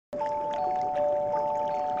Be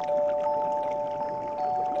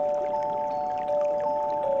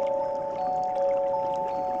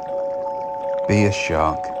a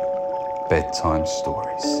Shark Bedtime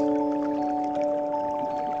Stories.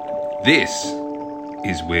 This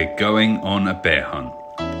is We're Going on a Bear Hunt.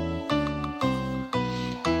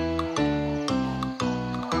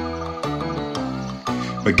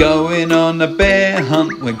 We're going on a bear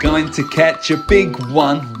hunt, we're going to catch a big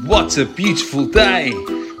one. What a beautiful day,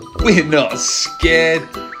 we're not scared.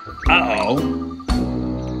 Uh-oh,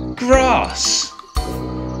 grass.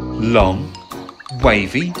 Long,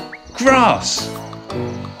 wavy grass.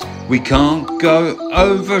 We can't go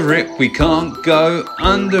over it, we can't go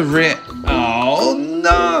under it. Oh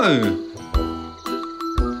no!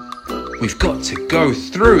 We've got to go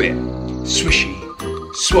through it. Swishy,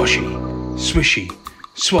 swashy, swishy,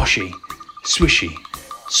 swashy, swishy,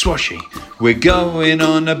 swashy. We're going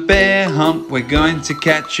on a bear hunt, we're going to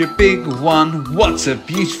catch a big one. What a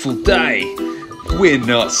beautiful day, we're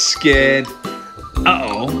not scared.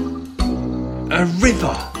 Uh-oh, a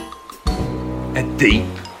river. A deep,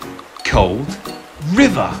 cold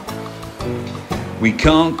river. We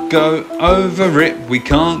can't go over it, we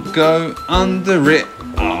can't go under it.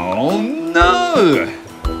 Oh no!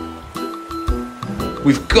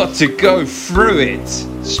 We've got to go through it.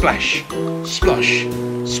 Splash, splosh,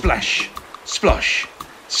 splash, splosh,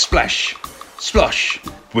 splash, splosh.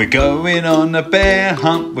 We're going on a bear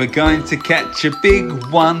hunt, we're going to catch a big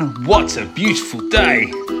one. What a beautiful day,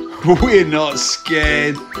 we're not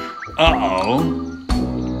scared. Uh-oh,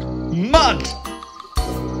 mud.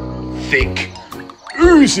 Thick,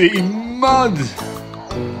 oozy mud.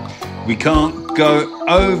 We can't go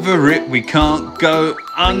over it, we can't go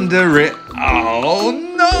under it. Oh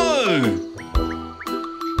no!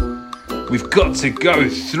 We've got to go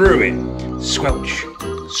through it. Squelch,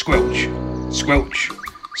 squelch, squelch,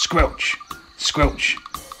 squelch, squelch,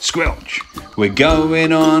 squelch. We're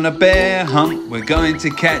going on a bear hunt, we're going to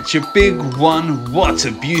catch a big one. What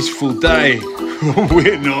a beautiful day,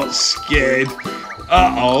 we're not scared.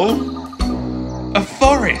 Uh-oh, a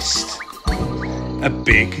forest. A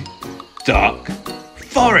big, dark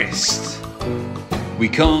forest. We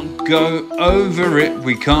can't go over it,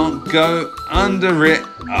 we can't go under it.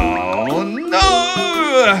 Oh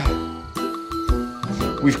no!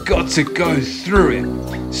 We've got to go through it.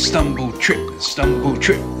 Stumble, trip, stumble,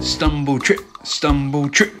 trip, stumble, trip, stumble,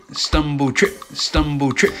 trip, stumble, trip,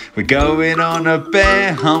 stumble, trip. We're going on a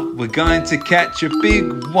bear hunt, we're going to catch a big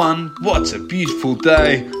one. What a beautiful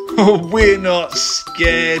day, oh, we're not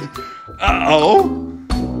scared. Uh-oh,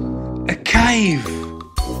 a cave.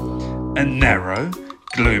 A narrow,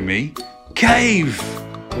 gloomy cave.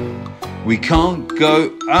 We can't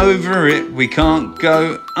go over it, we can't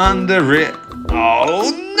go under it.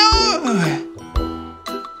 Oh no!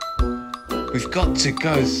 We've got to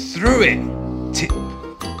go through it. Tip,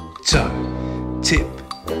 toe, tip,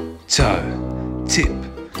 toe, tip,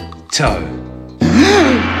 toe.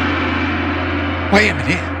 Wait a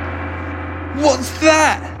minute. What's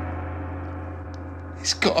that?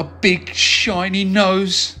 It's got a big shiny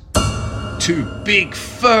nose, two big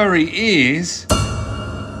furry ears,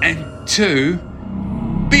 and two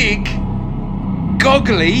big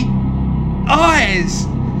goggly eyes.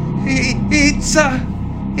 It's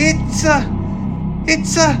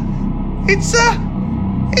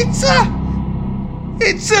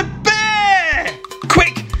a bear!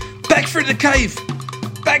 Quick, back through the cave,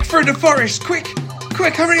 back through the forest, quick,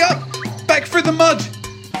 hurry up, back through the mud,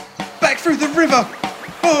 back through the river,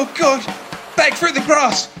 oh God, back through the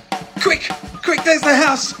grass, quick, there's the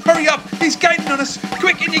house, hurry up, he's gaining on us,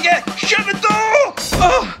 quick, in you get, shut the door!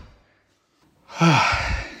 Oh.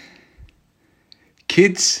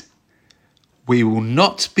 Kids, we will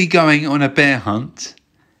not be going on a bear hunt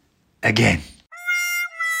again.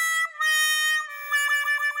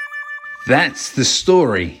 That's the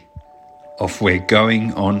story of We're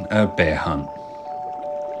Going on a Bear Hunt.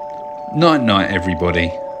 Night, everybody.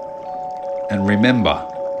 And remember,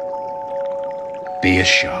 be a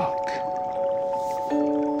shark.